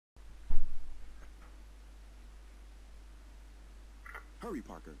Hurry,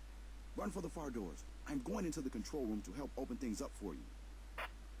 Parker. Run for the far doors. I'm going into the control room to help open things up for you.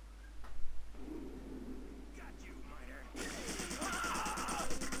 Got you, Miner.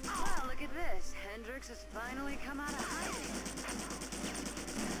 Wow, look at this. Hendrix has finally come out of hiding.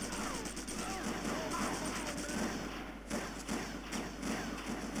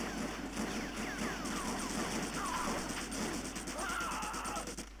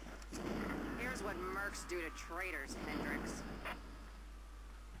 Here's what mercs do to traitors, Hendrix.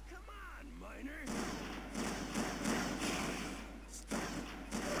 Come on, Miner.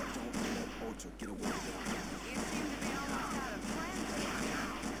 Don't let Ultra get away with it. You seem to be almost out of friends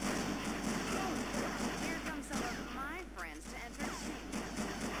now. Here come some of my friends to entertain you.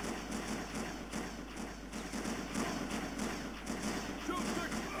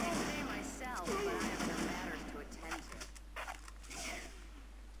 I say myself, but I have other matters to attend to.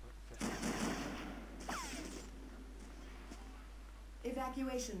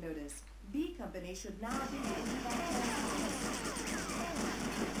 Evacuation notice. B Company should now be in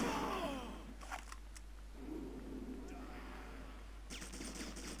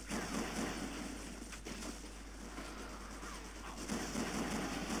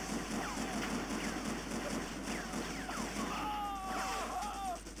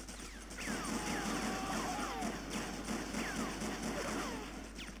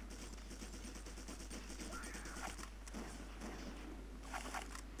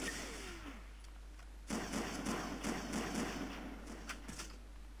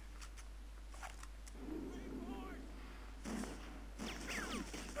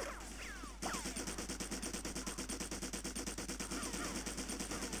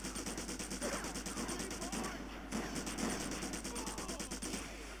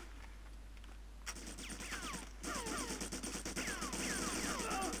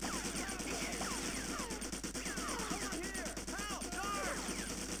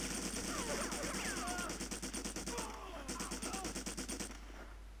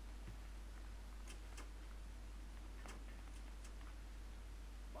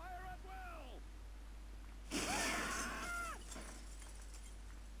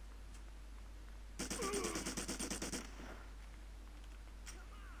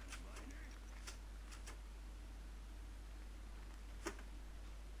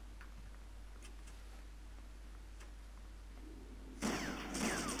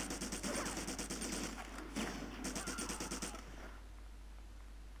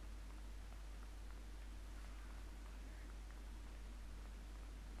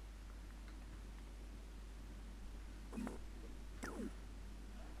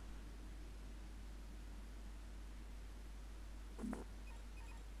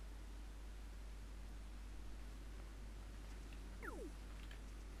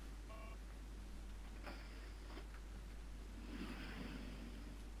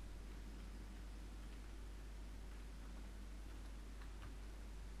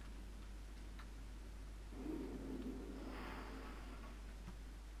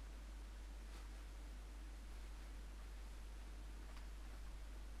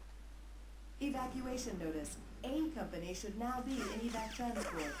Evacuation notice. A Company should now be in evac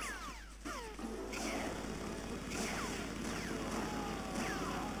transport.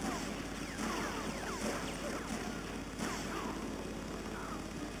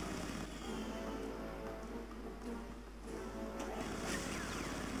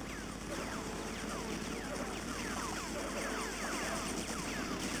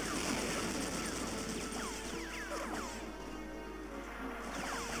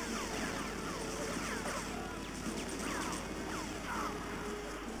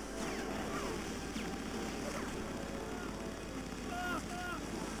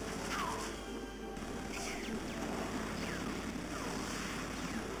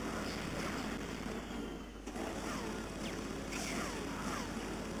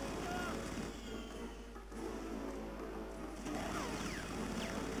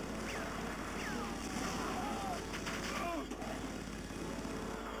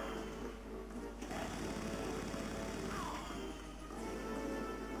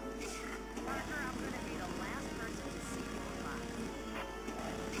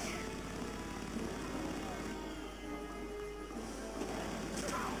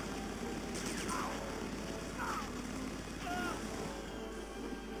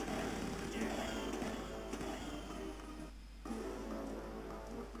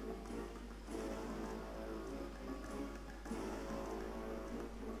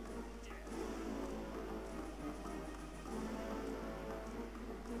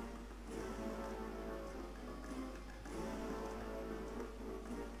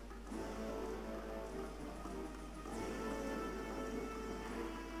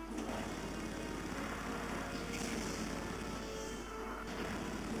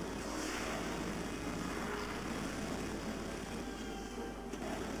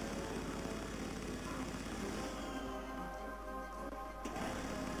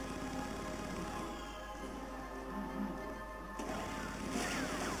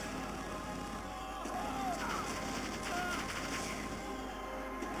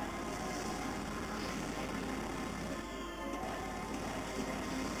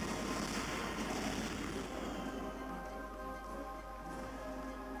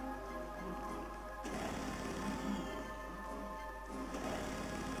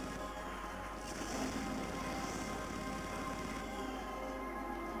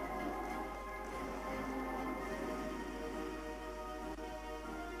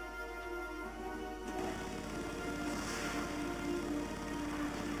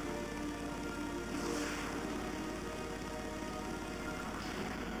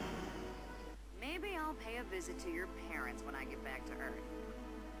 visit to your parents when I get back to Earth.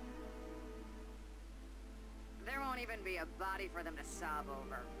 There won't even be a body for them to sob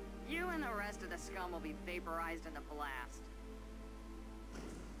over. You and the rest of the scum will be vaporized in the blast.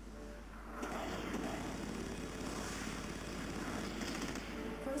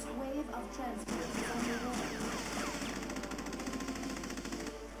 First wave of transport is underway.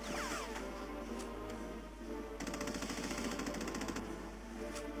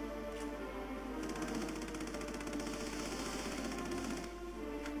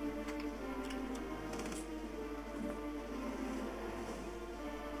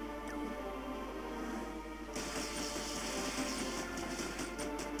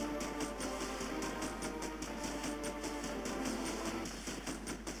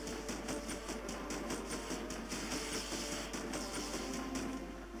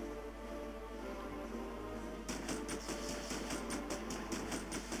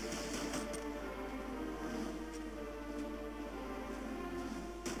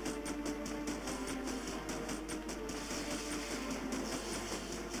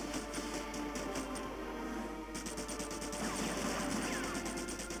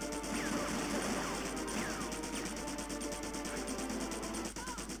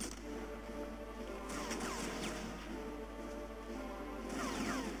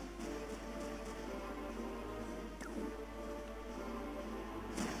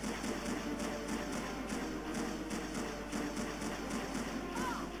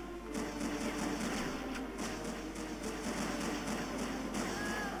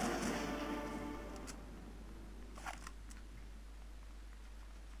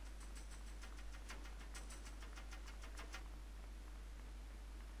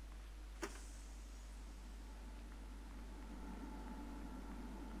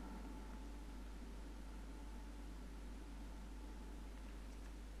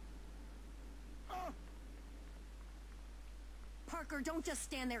 Parker, don't just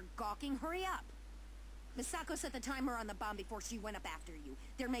stand there gawking. Hurry up! Misako set the timer on the bomb before she went up after you.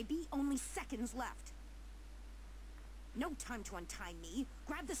 There may be only seconds left. No time to untie me.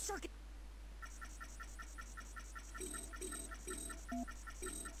 Grab the circuit...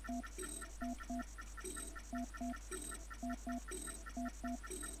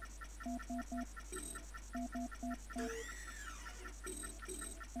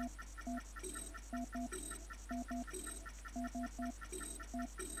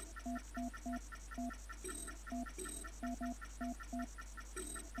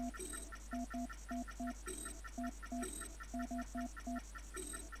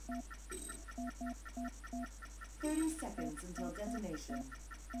 "30 seconds until detonation."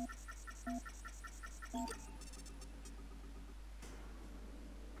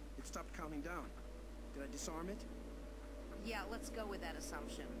 It stopped counting down. Did I disarm it? Yeah, let's go with that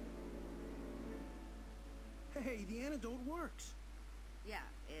assumption. Hey, the antidote works. Yeah,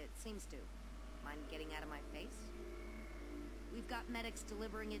 it seems to. Mind getting out of my face? We've got medics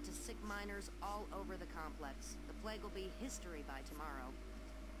delivering it to sick miners all over the complex. The plague will be history by tomorrow.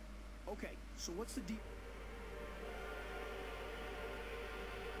 Okay, so what's the deal?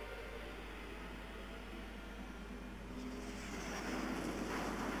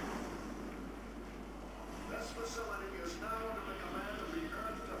 This facility is now under the command of the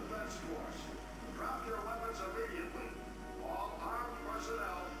Earth Defense Force. Drop your weapons immediately. All armed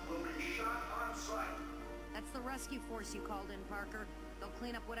personnel will be shot on sight. That's the rescue force you called in, Parker. They'll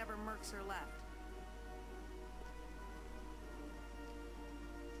clean up whatever mercs are left.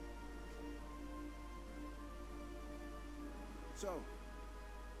 So,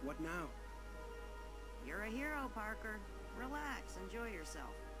 what now? You're a hero, Parker. Relax, enjoy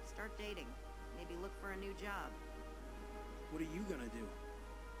yourself. Start dating. Maybe look for a new job. What are you gonna do?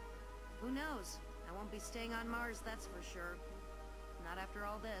 Who knows? I won't be staying on Mars, that's for sure. Not after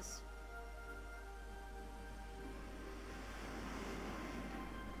all this.